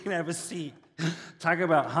can have a seat. Talk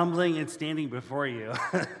about humbling and standing before you.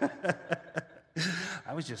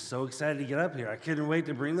 I was just so excited to get up here. I couldn't wait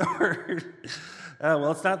to bring the word.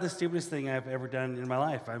 Well, it's not the stupidest thing I've ever done in my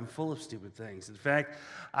life. I'm full of stupid things. In fact,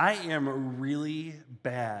 I am really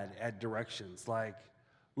bad at directions, like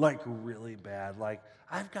really bad. Like,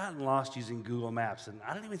 I've gotten lost using Google Maps, and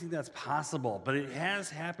I don't even think that's possible, but it has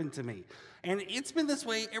happened to me. And it's been this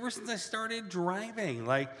way ever since I started driving.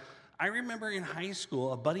 Like, I remember in high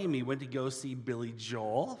school, a buddy of me went to go see Billy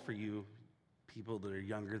Joel. For you people that are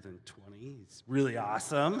younger than 20, he's really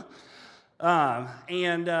awesome.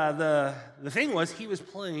 The thing was, he was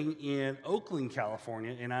playing in Oakland,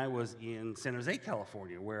 California, and I was in San Jose,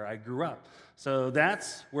 California, where I grew up. So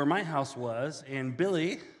that's where my house was, and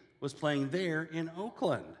Billy was playing there in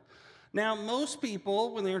Oakland. Now, most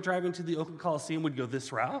people, when they were driving to the Oakland Coliseum, would go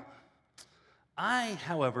this route. I,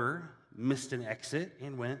 however, missed an exit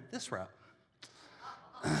and went this route.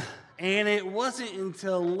 And it wasn't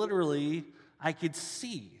until literally I could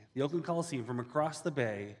see the Oakland Coliseum from across the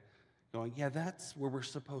bay going, yeah, that's where we're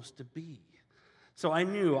supposed to be. So I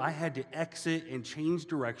knew I had to exit and change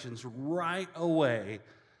directions right away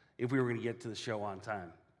if we were going to get to the show on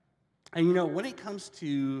time. And you know, when it comes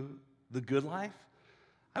to the good life,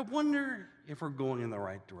 I wonder if we're going in the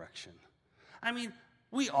right direction. I mean,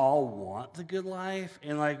 we all want the good life,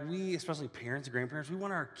 and like we, especially parents and grandparents, we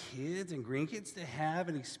want our kids and grandkids to have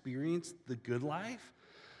and experience the good life.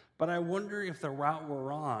 But I wonder if the route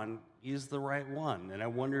we're on is the right one, and I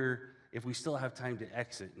wonder if we still have time to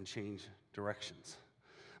exit and change directions.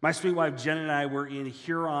 My sweet wife Jen and I were in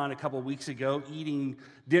Huron a couple weeks ago eating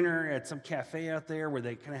dinner at some cafe out there where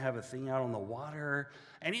they kind of have a thing out on the water.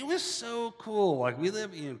 And it was so cool. Like, we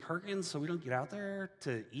live in Perkins, so we don't get out there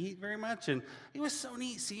to eat very much. And it was so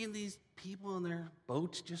neat seeing these people in their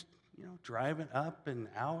boats just, driving up and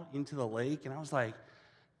out into the lake. And I was like,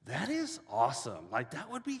 that is awesome. Like,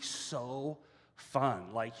 that would be so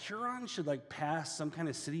fun. Like, Huron should pass some kind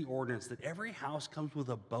of city ordinance that every house comes with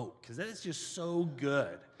a boat, because that is just so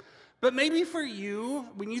good. But maybe for you,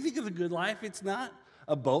 when you think of the good life, it's not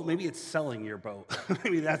a boat. Maybe it's selling your boat.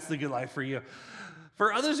 Maybe that's the good life for you.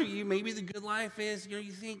 For others of you, maybe the good life is,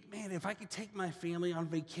 you think, man, if I could take my family on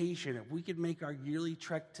vacation, if we could make our yearly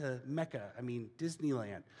trek to Mecca,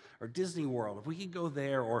 Disneyland or Disney World, if we could go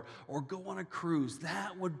there or go on a cruise,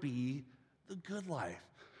 that would be the good life.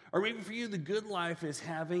 Or maybe for you, the good life is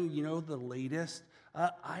having, the latest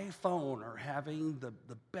iPhone, or having the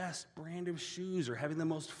best brand of shoes, or having the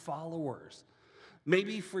most followers.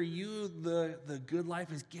 Maybe for you, the good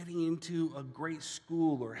life is getting into a great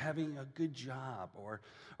school or having a good job. Or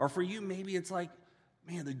for you, maybe it's like,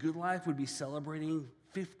 man, the good life would be celebrating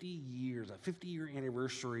 50 years, a 50-year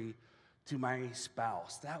anniversary to my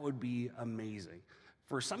spouse. That would be amazing.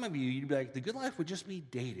 For some of you, you'd be like, the good life would just be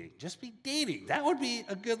dating. Just be dating. That would be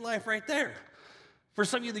a good life right there. For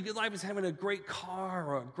some of you, the good life is having a great car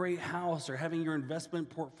or a great house, or having your investment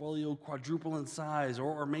portfolio quadruple in size.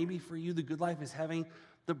 Or maybe for you, the good life is having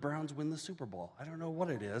the Browns win the Super Bowl. I don't know what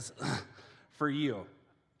it is for you.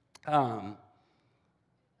 But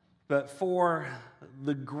for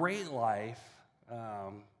the great life,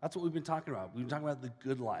 that's what we've been talking about. We've been talking about the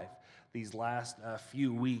good life these last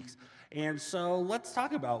few weeks. And so let's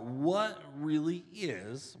talk about what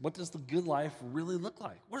does the good life really look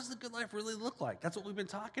like? What does the good life really look like? That's what we've been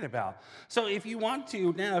talking about. So if you want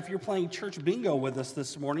to, now, if you're playing church bingo with us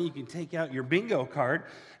this morning, you can take out your bingo card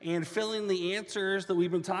and fill in the answers that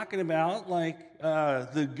we've been talking about, like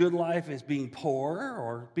the good life is being poor,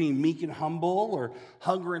 or being meek and humble, or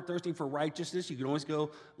hunger and thirsting for righteousness. You can always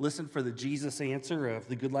go listen for the Jesus answer of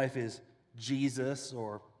the good life is Jesus,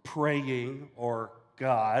 or praying, or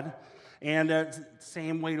God. And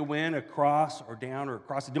same way to win, across or down or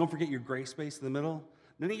across. And don't forget your gray space in the middle.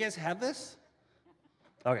 None of you guys have this?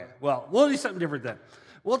 Okay, well, we'll do something different then.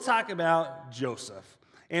 We'll talk about Joseph.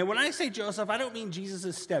 And when I say Joseph, I don't mean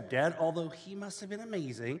Jesus' stepdad, although he must have been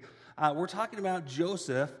amazing. We're talking about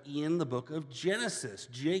Joseph in the book of Genesis.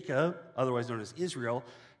 Jacob, otherwise known as Israel,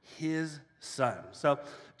 his son. So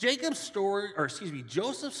Joseph's story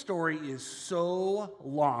is so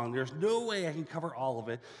long. There's no way I can cover all of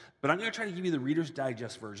it, but I'm going to try to give you the Reader's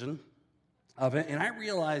Digest version of it. And I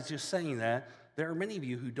realize, just saying that, there are many of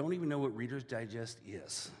you who don't even know what Reader's Digest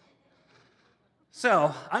is.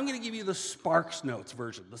 So I'm going to give you the Sparks Notes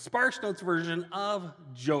version of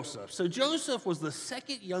Joseph. So Joseph was the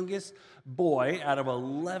second youngest boy out of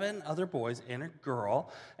 11 other boys and a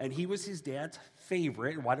girl, and he was his dad's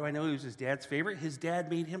favorite. And why do I know he was his dad's favorite? His dad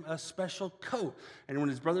made him a special coat. And when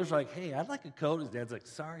his brothers were like, hey, I'd like a coat, his dad's like,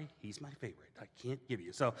 sorry, he's my favorite. I can't give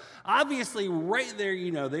you. So obviously right there,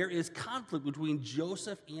 there is conflict between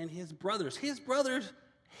Joseph and his brothers. His brothers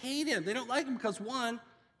hate him. They don't like him because, one,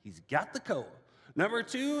 he's got the coat. Number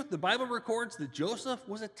two, the Bible records that Joseph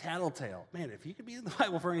was a tattletale. Man, if you could be in the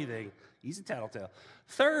Bible for anything, he's a tattletale.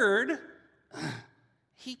 Third,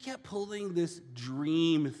 he kept pulling this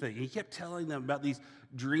dream thing. He kept telling them about these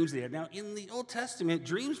dreams they had. Now, in the Old Testament,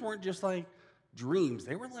 dreams weren't just like dreams.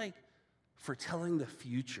 They were like foretelling the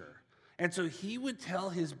future. And so he would tell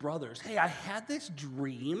his brothers, hey, I had this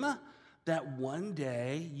dream that one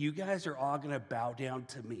day you guys are all going to bow down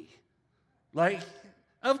to me. Like,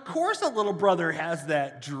 of course a little brother has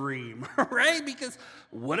that dream, right? Because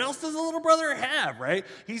what else does a little brother have, right?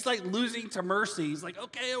 He's like losing to mercy. He's like,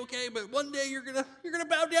 okay, but one day you're gonna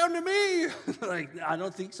bow down to me. Like, I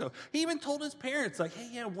don't think so. He even told his parents, like, hey,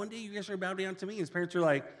 yeah, one day you guys are gonna bow down to me. His parents are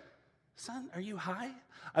like, son, are you high?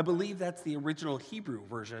 I believe that's the original Hebrew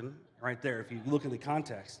version right there, if you look in the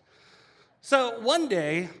context. So one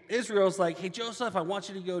day, Israel's like, hey, Joseph, I want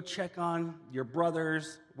you to go check on your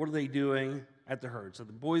brothers. What are they doing at the herd? So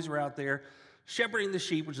the boys were out there shepherding the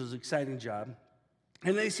sheep, which is an exciting job.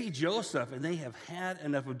 And they see Joseph, and they have had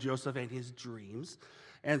enough of Joseph and his dreams.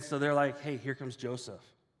 And so they're like, hey, here comes Joseph.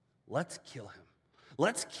 Let's kill him.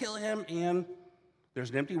 Let's kill him, and there's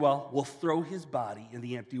an empty well. We'll throw his body in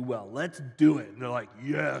the empty well. Let's do it. And they're like,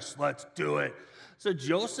 yes, let's do it. So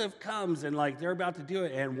Joseph comes, and like they're about to do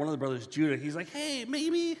it, and one of the brothers, Judah, he's like, hey,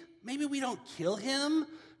 maybe we don't kill him.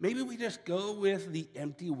 Maybe we just go with the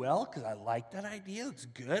empty well, because I like that idea. It's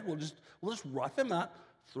good. We'll just rough him up,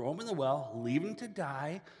 throw him in the well, leave him to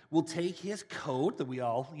die. We'll take his coat that we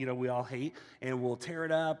all hate, and we'll tear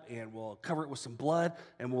it up, and we'll cover it with some blood,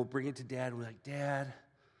 and we'll bring it to Dad. And we're like, Dad,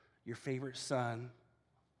 your favorite son,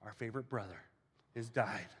 our favorite brother, has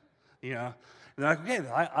died. And they're like, okay,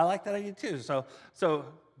 I like that idea too. So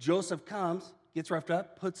Joseph comes, gets roughed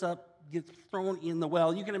up, gets thrown in the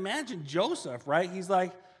well. You can imagine Joseph, right? He's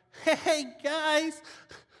like, hey, guys,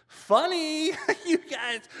 funny, you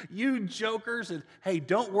guys, you jokers, and hey,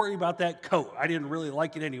 don't worry about that coat. I didn't really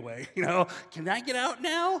like it anyway. Can I get out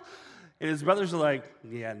now? And his brothers are like,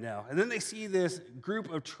 yeah, no. And then they see this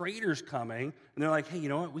group of traders coming, and they're like, hey, you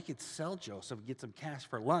know what? We could sell Joseph and get some cash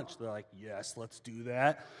for lunch. They're like, yes, let's do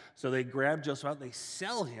that. So they grab Joseph out. They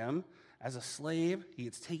sell him as a slave. He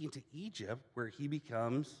gets taken to Egypt, where he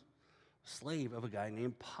becomes a slave of a guy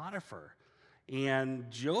named Potiphar.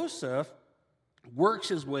 And Joseph works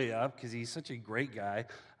his way up, because he's such a great guy,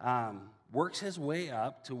 works his way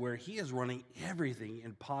up to where he is running everything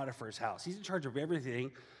in Potiphar's house. He's in charge of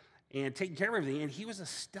everything and taking care of everything, and he was a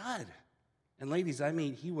stud. And ladies, I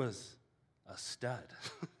mean, he was a stud.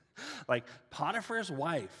 Like, Potiphar's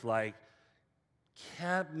wife,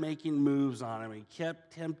 kept making moves on him and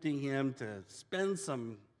kept tempting him to spend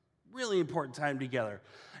some really important time together.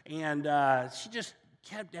 And she just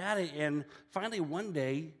kept at it, and finally one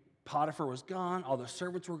day, Potiphar was gone, all the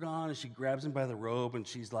servants were gone, and she grabs him by the robe, and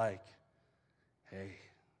she's like, hey,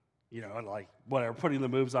 whatever, putting the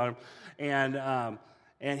moves on him.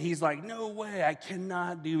 And he's like, no way, I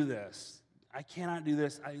cannot do this.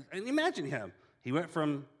 And imagine him. He went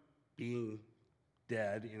from being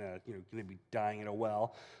dead, going to be dying in a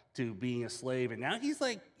well, to being a slave. And now he's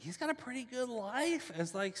got a pretty good life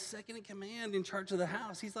as second in command, in charge of the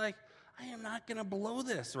house. He's like, I am not going to blow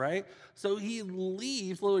this, right? So he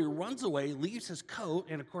leaves, literally runs away, leaves his coat.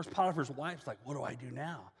 And of course, Potiphar's wife's like, what do I do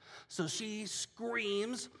now? So she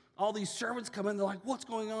screams. All these servants come in. They're like, what's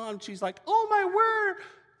going on? She's like, oh, my word.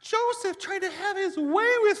 Joseph tried to have his way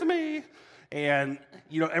with me. And,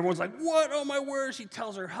 everyone's like, what? Oh, my word. She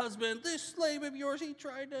tells her husband, this slave of yours, he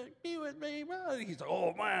tried to be with me. He's like,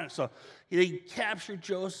 oh, man. So they capture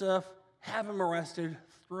Joseph, have him arrested,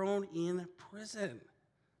 thrown in prison.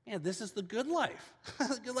 Man, this is the good life.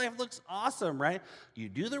 The good life looks awesome, right? You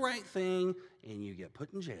do the right thing, and you get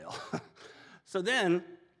put in jail. So then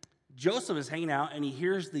Joseph is hanging out, and he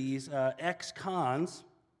hears these ex-cons,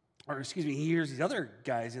 he hears these other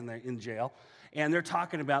guys in jail, and they're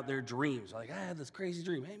talking about their dreams. Like, I had this crazy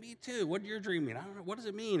dream. Hey, me too. What did your dream mean? I don't know. What does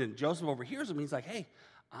it mean? And Joseph overhears them. He's like, hey,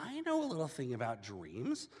 I know a little thing about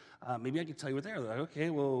dreams. Maybe I can tell you what they're like. Okay,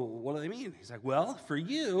 well, what do they mean? He's like, well, for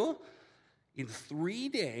you, in 3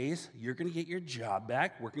 days, you're going to get your job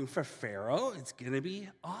back working for Pharaoh. It's going to be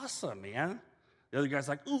awesome, man. The other guy's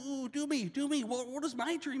like, ooh, do me. What does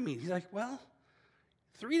my dream mean? He's like, well,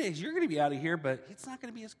 3 days, you're going to be out of here, but it's not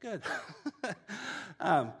going to be as good.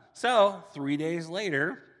 So 3 days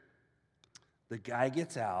later, the guy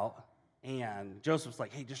gets out, and Joseph's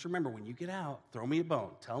like, hey, just remember, when you get out, throw me a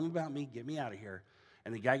bone. Tell him about me. Get me out of here.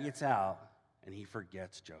 And the guy gets out, and he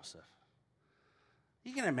forgets Joseph.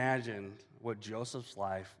 You can imagine what Joseph's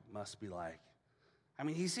life must be like. I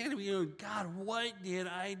mean, he's saying to me, God, what did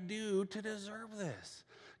I do to deserve this?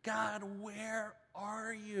 God, where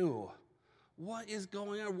are you? What is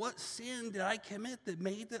going on? What sin did I commit that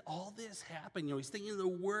made all this happen? He's thinking of the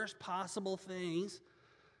worst possible things,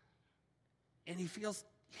 and he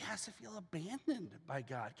has to feel abandoned by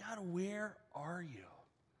God. God, where are you?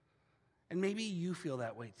 And maybe you feel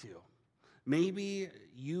that way too. Maybe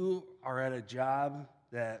you are at a job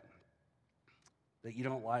that you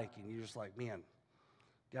don't like, and you're just like, man,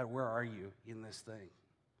 God, where are you in this thing?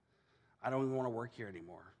 I don't even want to work here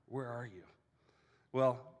anymore. Where are you?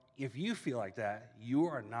 Well, if you feel like that, you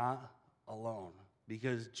are not alone,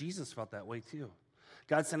 because Jesus felt that way too.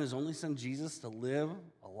 God sent his only son, Jesus, to live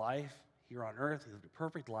a life here on earth. He lived a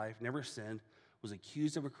perfect life, never sinned, was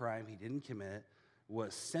accused of a crime he didn't commit,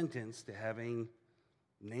 was sentenced to having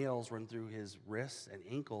nails run through his wrists and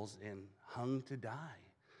ankles and hung to die.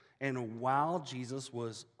 And while Jesus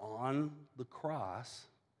was on the cross,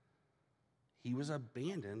 he was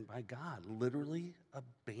abandoned by God, literally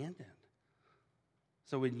abandoned.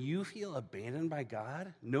 So when you feel abandoned by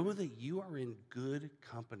God, know that you are in good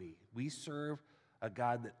company. We serve a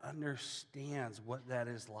God that understands what that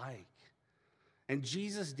is like. And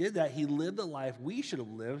Jesus did that. He lived the life we should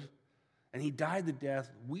have lived, and he died the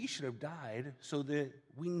death we should have died, so that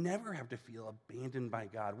we never have to feel abandoned by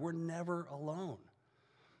God. We're never alone.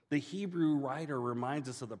 The Hebrew writer reminds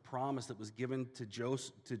us of the promise that was given to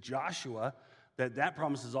Joshua, that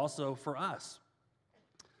promise is also for us.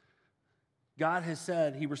 God has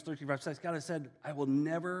said, Hebrews 13:5 God has said, I will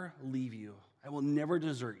never leave you. I will never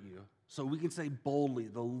desert you. So we can say boldly,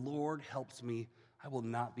 the Lord helps me. I will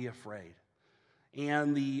not be afraid.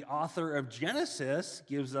 And the author of Genesis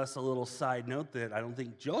gives us a little side note that I don't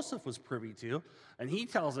think Joseph was privy to. And he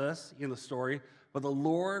tells us in the story, but the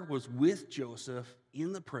Lord was with Joseph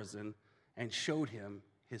in the prison and showed him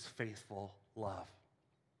his faithful love.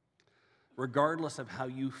 Regardless of how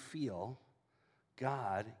you feel,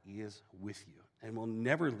 God is with you and will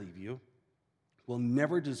never leave you, will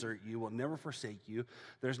never desert you, will never forsake you.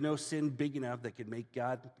 There's no sin big enough that could make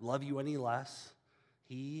God love you any less.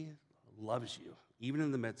 He loves you, even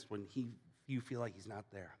in the midst when you feel like he's not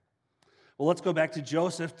there. Well, let's go back to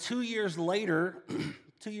Joseph. 2 years later,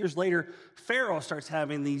 Pharaoh starts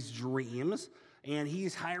having these dreams, and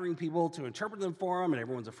he's hiring people to interpret them for him, and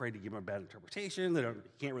everyone's afraid to give him a bad interpretation. They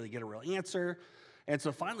can't really get a real answer. And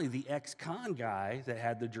so finally, the ex-con guy that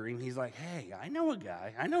had the dream, he's like, hey, I know a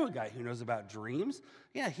guy who knows about dreams.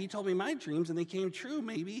 Yeah, he told me my dreams, and they came true.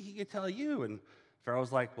 Maybe he could tell you. And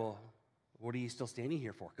Pharaoh's like, well, what are you still standing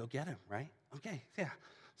here for? Go get him, right? Okay, yeah.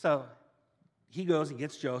 So he goes and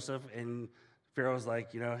gets Joseph, and Pharaoh's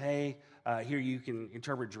like, hey, here you can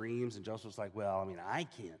interpret dreams. And Joseph's like, well, I mean, I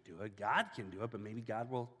can't do it. God can do it, but maybe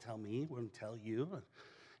God will tell me, won't tell you.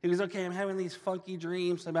 And he goes, okay, I'm having these funky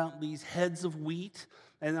dreams about these heads of wheat,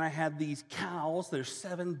 and then I had these cows. There's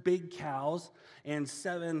 7 big cows and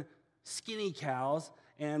 7 skinny cows,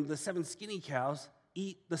 and the 7 skinny cows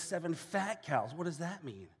eat the 7 fat cows. What does that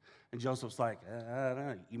mean? And Joseph's like, I don't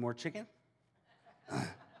know, eat more chicken?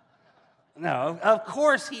 No, of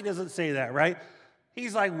course he doesn't say that, right?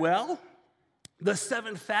 He's like, well, the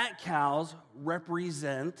 7 fat cows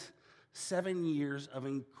represent 7 years of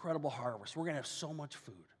incredible harvest. We're going to have so much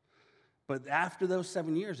food. But after those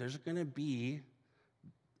 7 years, there's going to be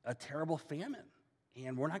a terrible famine,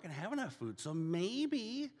 and we're not going to have enough food. So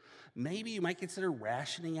maybe you might consider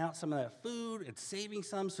rationing out some of that food and saving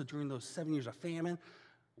some, so during those 7 years of famine,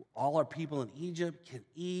 all our people in Egypt can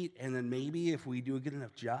eat, and then maybe if we do a good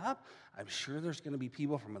enough job, I'm sure there's going to be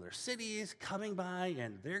people from other cities coming by,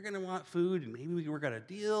 and they're going to want food, and maybe we can work out a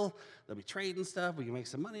deal. They'll be trading stuff. We can make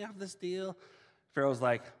some money off this deal. Pharaoh's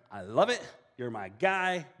like, I love it. You're my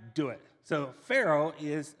guy. Do it. So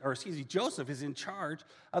Joseph is in charge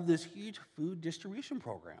of this huge food distribution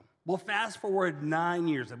program. Well, fast forward 9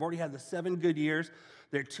 years. They've already had the 7 good years.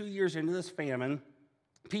 They're 2 years into this famine.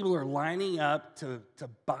 People are lining up to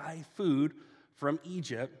buy food from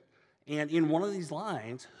Egypt. And in one of these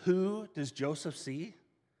lines, who does Joseph see?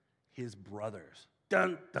 His brothers.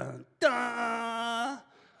 Dun, dun, dun.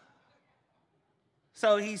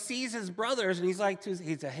 So he sees his brothers, and he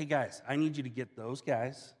said, hey, guys, I need you to get those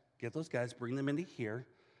guys, bring them into here.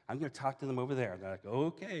 I'm going to talk to them over there. They're like,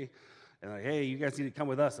 okay. And like, hey, you guys need to come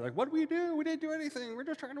with us. They're like, what did we do? We didn't do anything. We're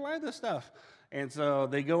just trying to buy this stuff. And so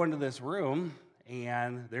they go into this room,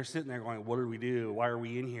 and they're sitting there going, what did we do? Why are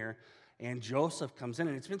we in here? And Joseph comes in,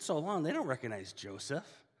 and it's been so long, they don't recognize Joseph.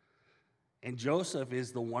 And Joseph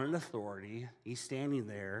is the one in authority. He's standing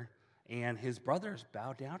there, and his brothers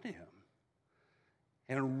bow down to him.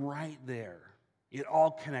 And right there, it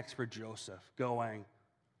all connects for Joseph, going,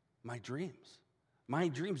 my dreams,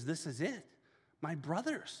 this is it. My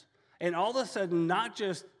brothers. And all of a sudden, not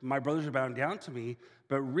just my brothers are bowing down to me,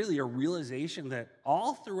 but really a realization that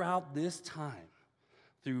all throughout this time,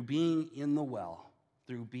 through being in the well,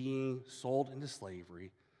 through being sold into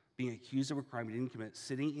slavery, being accused of a crime he didn't commit,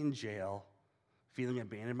 sitting in jail, feeling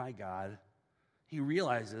abandoned by God, he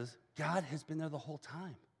realizes God has been there the whole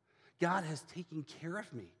time. God has taken care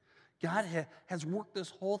of me. God has worked this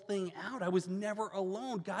whole thing out. I was never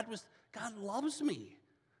alone. God loves me.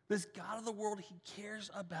 This God of the world, he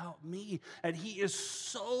cares about me. And he is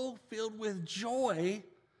so filled with joy,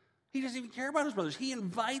 he doesn't even care about his brothers. He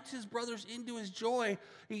invites his brothers into his joy.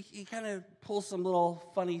 He kind of pulls some little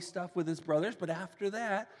funny stuff with his brothers, but after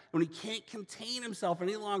that, when he can't contain himself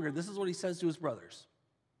any longer, this is what he says to his brothers.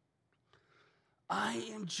 I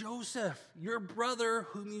am Joseph, your brother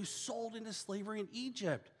whom you sold into slavery in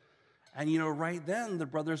Egypt. And right then, the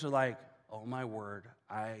brothers are like, oh my word,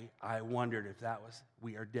 I wondered if that was,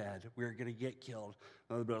 we are dead. We're going to get killed.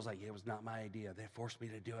 And the brother's like, it was not my idea. They forced me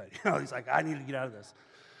to do it. He's like, I need to get out of this.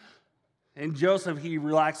 And Joseph, he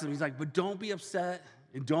relaxes him. He's like, but don't be upset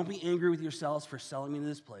and don't be angry with yourselves for selling me to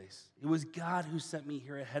this place. It was God who sent me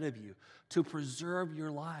here ahead of you to preserve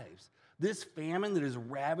your lives. This famine that has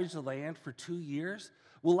ravaged the land for 2 years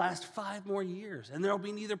will last 5 more years, and there will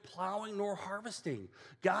be neither plowing nor harvesting.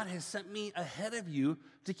 God has sent me ahead of you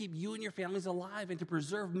to keep you and your families alive and to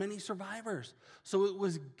preserve many survivors. So it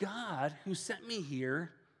was God who sent me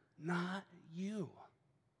here, not you.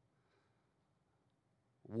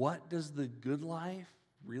 What does the good life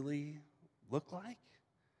really look like?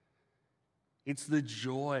 It's the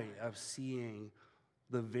joy of seeing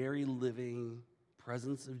the very living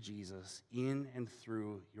presence of Jesus in and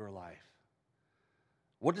through your life.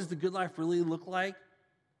 What does the good life really look like?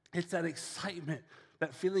 It's that excitement,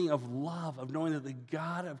 that feeling of love, of knowing that the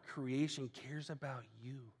God of creation cares about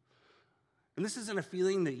you. And this isn't a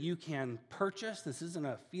feeling that you can purchase. This isn't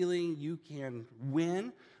a feeling you can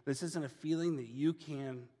win. This isn't a feeling that you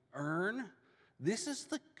can earn. This is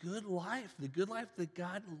the good life that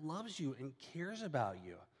God loves you and cares about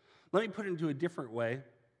you. Let me put it into a different way.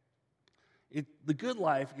 The good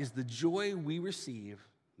life is the joy we receive,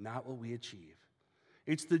 not what we achieve.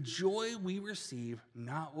 It's the joy we receive,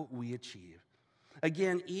 not what we achieve.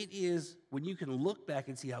 Again, it is when you can look back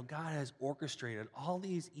and see how God has orchestrated all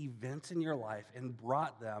these events in your life and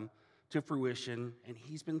brought them to fruition, and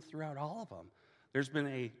he's been throughout all of them. There's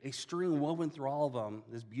been a string woven through all of them,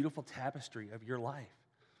 this beautiful tapestry of your life,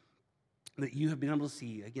 that you have been able to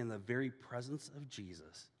see, again, the very presence of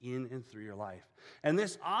Jesus in and through your life. And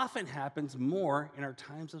this often happens more in our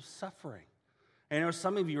times of suffering. And I know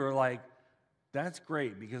some of you are like, that's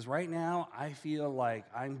great, because right now I feel like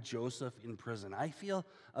I'm Joseph in prison. I feel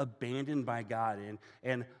abandoned by God,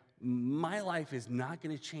 and my life is not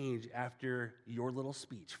going to change after your little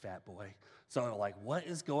speech, fat boy. So like, what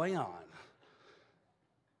is going on?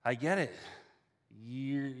 I get it.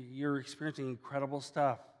 You're experiencing incredible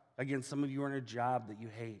stuff. Again, some of you are in a job that you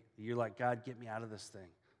hate. You're like, God, get me out of this thing.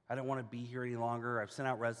 I don't want to be here any longer. I've sent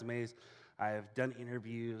out resumes. I have done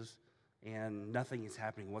interviews, and nothing is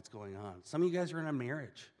happening. What's going on? Some of you guys are in a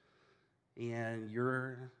marriage, and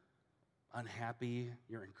you're unhappy.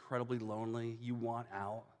 You're incredibly lonely. You want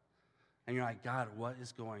out. And you're like, God, what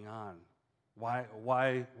is going on? Why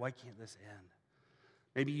can't this end?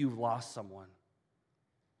 Maybe you've lost someone,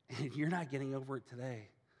 and you're not getting over it today.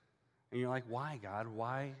 And you're like, why, God?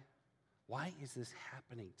 Why is this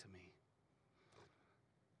happening to me?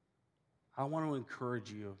 I want to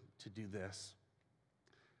encourage you to do this.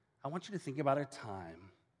 I want you to think about a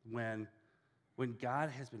time when God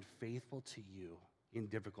has been faithful to you in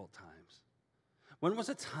difficult times. When was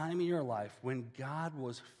a time in your life when God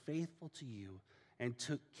was faithful to you and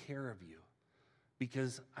took care of you?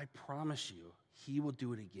 Because I promise you, he will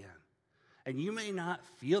do it again. And you may not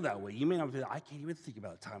feel that way. You may not feel, I can't even think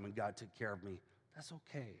about a time when God took care of me. That's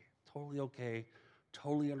okay,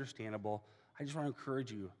 totally understandable. I just want to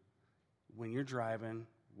encourage you, when you're driving,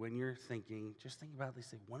 when you're thinking, just think about these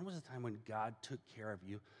things. When was a time when God took care of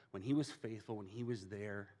you, when he was faithful, when he was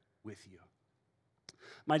there with you?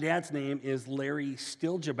 My dad's name is Larry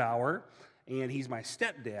Stilgebauer, and he's my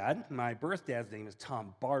stepdad. My birth dad's name is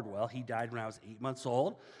Tom Bardwell. He died when I was 8 months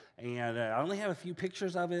old. And I only have a few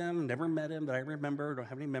pictures of him, never met him that I remember, don't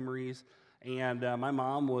have any memories. And my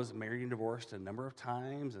mom was married and divorced a number of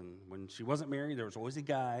times, and when she wasn't married, there was always a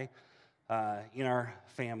guy in our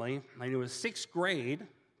family. And it was 6th grade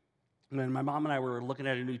when my mom and I were looking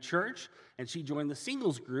at a new church, and she joined the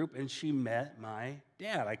singles group, and she met my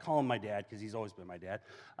dad. I call him my dad because he's always been my dad.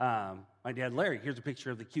 My dad, Larry. Here's a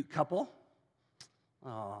picture of the cute couple.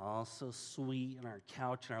 Oh, so sweet, on our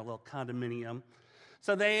couch in our little condominium.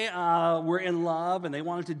 So they were in love, and they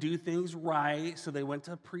wanted to do things right, so they went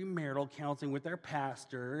to premarital counseling with their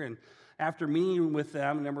pastor, and after meeting with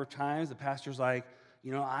them a number of times, the pastor's like,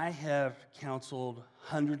 you know, I have counseled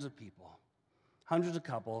hundreds of people, hundreds of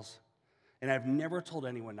couples, and I've never told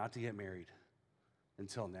anyone not to get married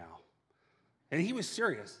until now. And he was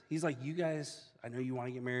serious. He's like, you guys, I know you want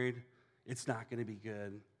to get married. It's not going to be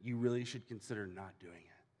good. You really should consider not doing it.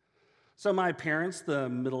 So my parents, the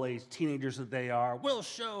middle-aged teenagers that they are, will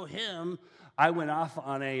show him. I went off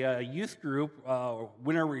on a youth group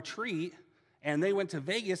winter retreat, and they went to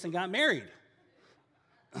Vegas and got married.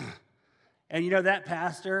 And you know, that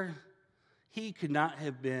pastor, he could not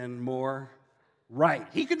have been more right.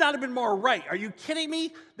 He could not have been more right. Are you kidding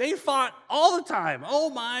me? They fought all the time.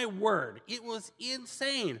 Oh, my word. It was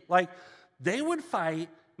insane. Like, they would fight.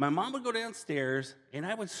 My mom would go downstairs, and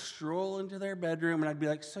I would stroll into their bedroom, and I'd be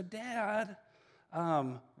like, so, Dad,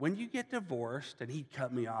 when you get divorced, and he'd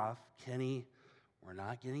cut me off, Kenny, we're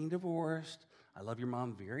not getting divorced. I love your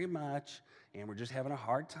mom very much, and we're just having a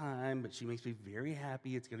hard time, but she makes me very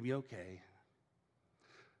happy. It's going to be okay.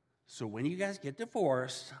 So when you guys get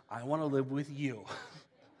divorced, I want to live with you.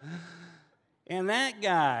 And that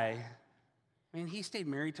guy, man, he stayed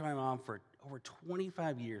married to my mom for over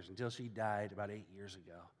 25 years until she died about 8 years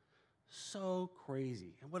ago. So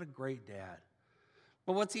crazy. And what a great dad.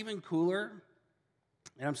 But what's even cooler,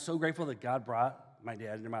 and I'm so grateful that God brought my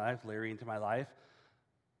dad into my life, Larry into my life,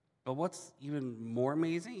 but what's even more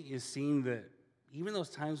amazing is seeing that even those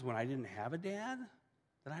times when I didn't have a dad,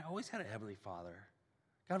 that I always had a Heavenly Father.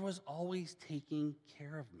 God was always taking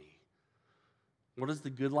care of me. What is the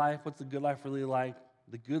good life? What's the good life really like?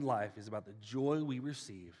 The good life is about the joy we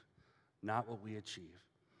receive, not what we achieve.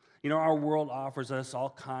 You know, our world offers us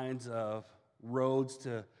all kinds of roads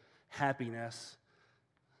to happiness,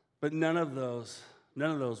 but none of those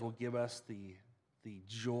will give us the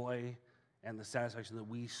joy and the satisfaction that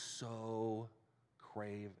we so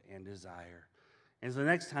crave and desire. And so the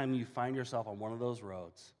next time you find yourself on one of those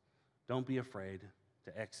roads, don't be afraid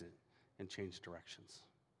to exit and change directions.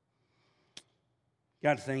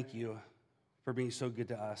 God, thank you for being so good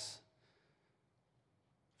to us,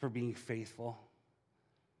 for being faithful,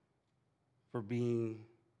 for being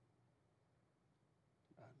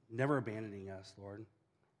never abandoning us, Lord,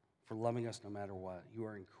 for loving us no matter what. You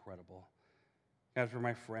are incredible. God, for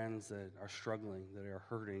my friends that are struggling, that are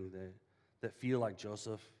hurting, that feel like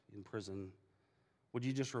Joseph in prison, would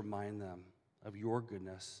you just remind them of your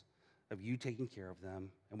goodness, of you taking care of them,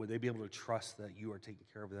 and would they be able to trust that you are taking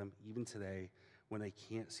care of them even today when they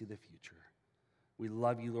can't see the future? We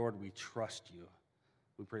love you, Lord. We trust you.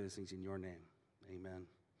 We pray these things in your name. Amen.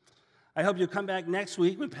 I hope you'll come back next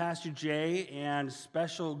week with Pastor Jay and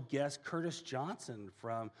special guest Curtis Johnson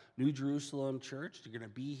from New Jerusalem Church. You're going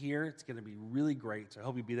to be here. It's going to be really great, so I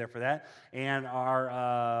hope you'll be there for that. And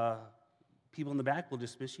our people in the back will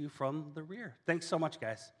dismiss you from the rear. Thanks so much,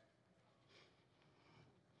 guys.